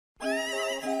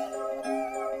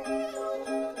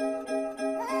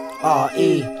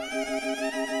R.E.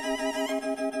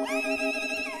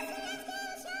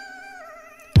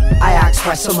 I ask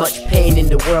why so much pain in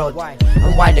the world,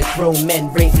 and why the grown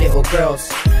men rape little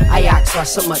girls. I ask why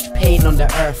so much pain on the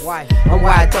earth, and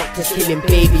why are doctors killing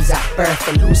babies at birth,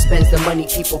 and who spends the money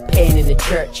people paying in the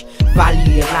church.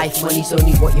 Value your life, money's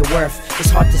only what you're worth. It's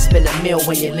hard to spend a meal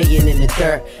when you're laying in the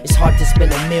dirt. It's hard to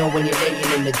spend a meal when you're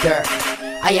laying in the dirt.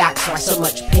 I ask why so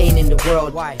much pain in the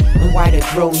world, and why the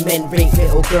grown men rape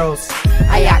little girls.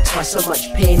 I ask why so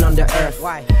much pain on the earth,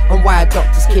 and why are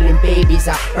doctors killing babies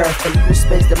at birth, and who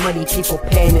spends the money people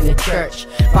paying in the church.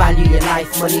 Value your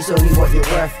life, money's only what you're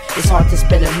worth. It's hard to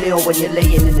spend a meal when you're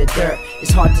laying in the dirt.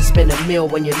 It's hard to spend a meal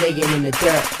when you're laying in the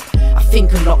dirt. I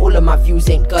think a lot, all of my views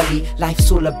ain't gully.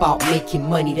 Life's all about making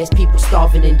money. There's people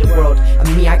starving in the world,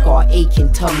 and me, I got an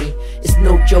aching tummy. It's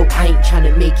no joke, I ain't trying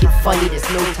to make it funny. There's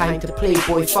no time to play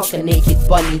boy, fuck a naked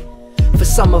bunny. For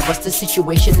some of us the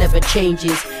situation never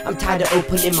changes. I'm tired of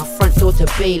opening my front door to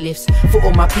bailiffs. For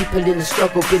all my people in the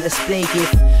struggle, be a display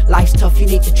gift. Life's tough, you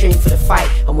need to train for the fight,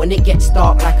 and when it gets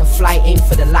dark like a flight, aim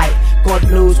for the light. God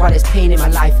knows why there's pain in my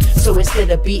life, so instead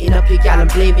of beating up your gal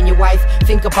and blaming your wife,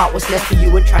 think about what's left for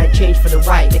you and try and change for the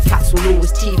right. The cats will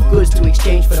always teeth goods to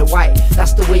exchange for the white.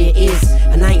 That's the way it is,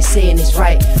 and I ain't saying it's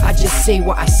right. I just say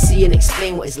what I see and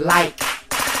explain what it's like.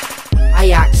 I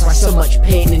ask why so much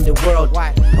pain in the world,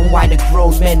 and why the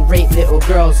grown men rape little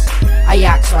girls. I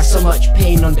ask why so much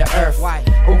pain on the earth,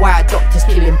 and why are doctors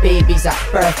killing babies at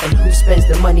birth, and who spends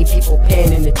the money people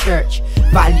paying in the church.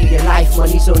 Value your life,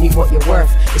 money's only what you're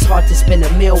worth. It's hard to spend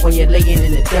a meal when you're laying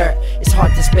in the dirt. It's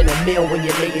hard to spend a meal when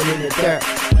you're laying in the dirt.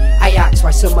 I ask why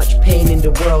so much pain in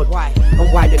the world,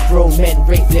 and why the grown men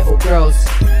rape little girls.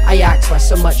 I ask why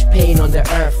so much pain on the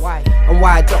earth, and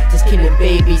why are doctors killing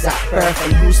babies at birth,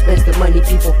 and who spends the money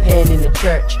people paying in the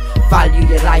church. Value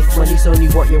your life, money's only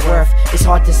what you're worth. It's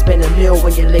hard to spend a meal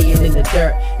when you're laying in the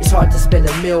dirt. It's hard to spend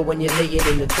a meal when you're laying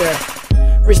in the dirt.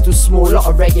 Bristol small, lot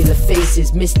of regular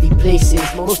faces, misty places.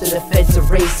 Most of the feds are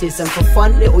racist, and for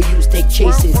fun little youths take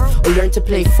chases, or learn to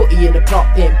play footy in the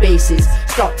park playing bases.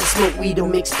 Start to smoke weed or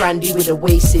mix brandy with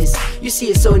oasis. You see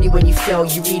it's only when you fail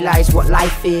you realise what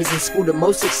life is. In school the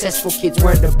most successful kids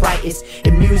weren't the brightest.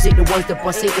 In music the ones that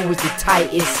bust ain't always the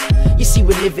tightest. You see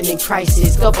we're living in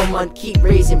crisis, government keep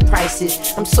raising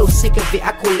prices. I'm so sick of it,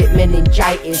 I call it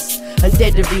meningitis. And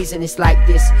they're the reason it's like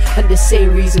this, and the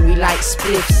same reason we like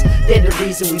spliffs. They're the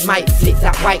reason we might flip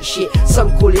that white shit.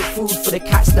 Some call it food for the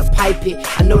cats that pipe it.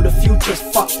 I know the future's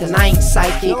fucked and I ain't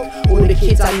psychic. All the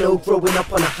kids I know growing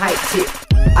up on a hype tip.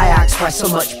 I ask why so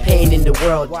much pain in the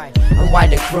world, and why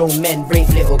the grown men rape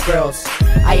little girls.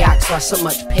 I ask why so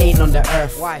much pain on the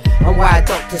earth, and why are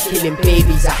doctors killing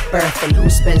babies at birth, and who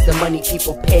spends the money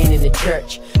people paying in the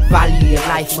church. Value your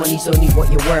life, money's only what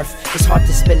you're worth. It's hard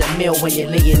to spend a meal when you're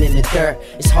laying in the dirt.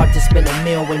 It's hard to spend a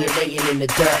meal when you're laying in the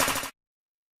dirt.